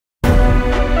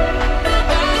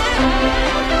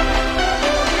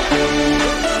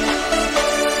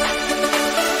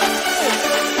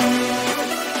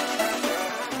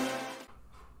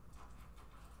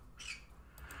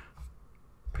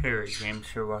Games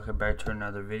here. Welcome back to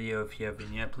another video. If you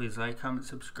haven't yet, please like, comment,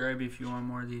 subscribe if you want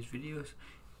more of these videos.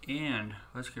 And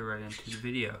let's get right into the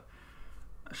video.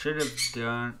 I should have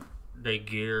done the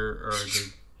Gears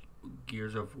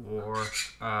of War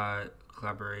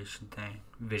collaboration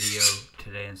video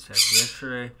today instead of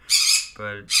yesterday,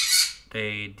 but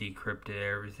they decrypted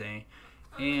everything.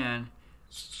 And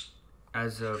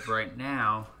as of right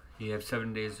now, you have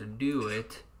 7 days to do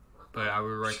it. But I would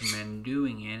recommend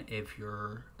doing it if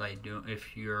you're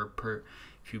if you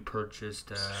purchased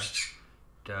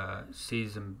the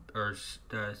season or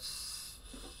the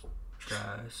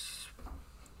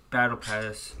battle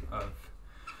pass of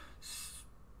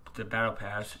the battle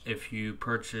pass. If you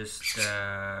purchased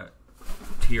the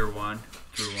tier 1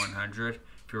 through 100,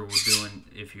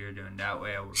 if you're doing that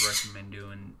way, I would recommend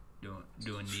doing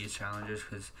these challenges,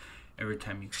 because every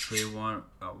time you complete 1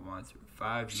 through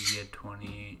 5, you get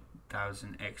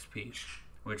 20,000 XP,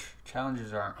 which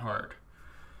challenges aren't hard.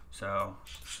 So,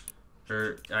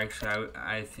 actually,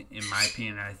 I think, in my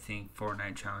opinion, I think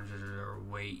Fortnite challenges are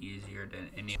way easier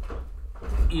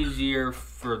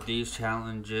for these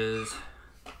challenges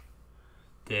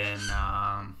than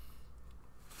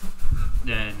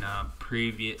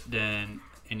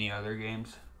any other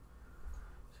games.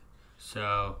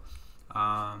 So,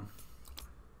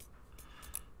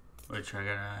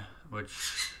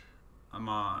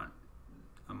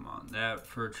 I'm on that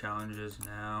for challenges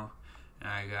now, and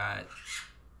I got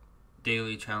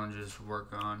daily challenges to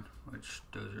work on, which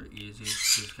those are easy.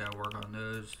 Just gotta work on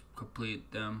those, complete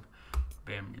them,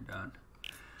 bam, you're done.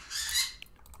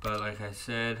 But like I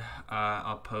said,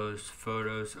 I'll post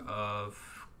photos of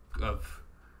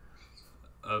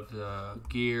the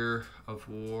Gear of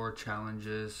War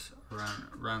challenges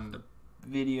around the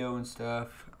video and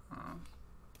stuff.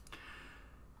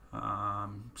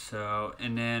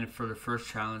 And then for the first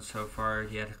challenge so far,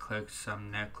 you had to collect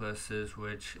some necklaces,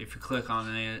 which if you click on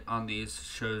these, it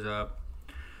shows up.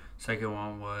 Second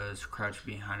one was crouch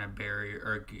behind a barrier,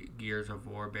 or Gears of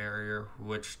War barrier,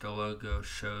 which the logo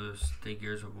shows the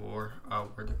Gears of War,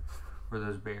 where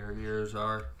those barriers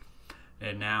are.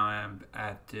 And now I'm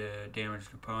at the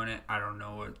damaged opponent. I don't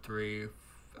know what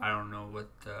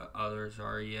the others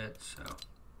are yet, so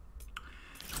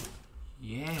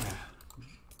yeah.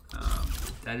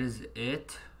 That is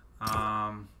it.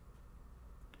 I'll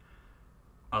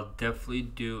definitely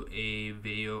do a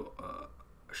video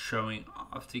showing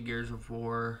off the Gears of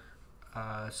War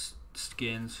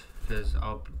skins, because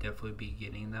I'll definitely be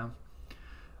getting them.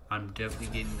 I'm definitely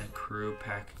getting the crew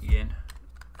pack again,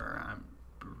 or I'm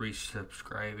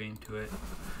resubscribing to it.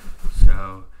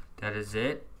 So that is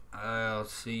it. I'll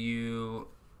see you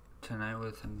tonight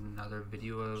with another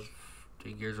video of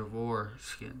the Gears of War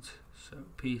skins. So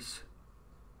peace.